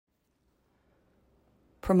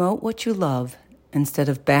Promote what you love instead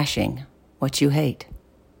of bashing what you hate.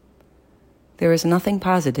 There is nothing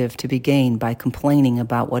positive to be gained by complaining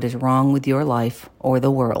about what is wrong with your life or the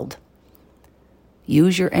world.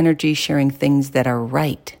 Use your energy sharing things that are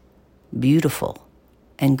right, beautiful,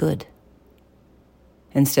 and good.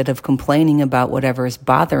 Instead of complaining about whatever is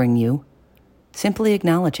bothering you, simply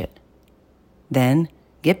acknowledge it. Then,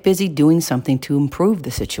 get busy doing something to improve the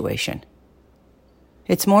situation.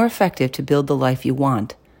 It's more effective to build the life you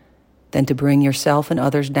want than to bring yourself and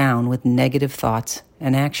others down with negative thoughts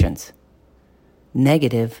and actions.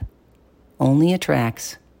 Negative only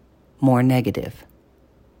attracts more negative.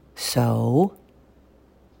 So,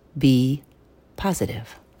 be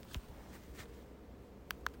positive.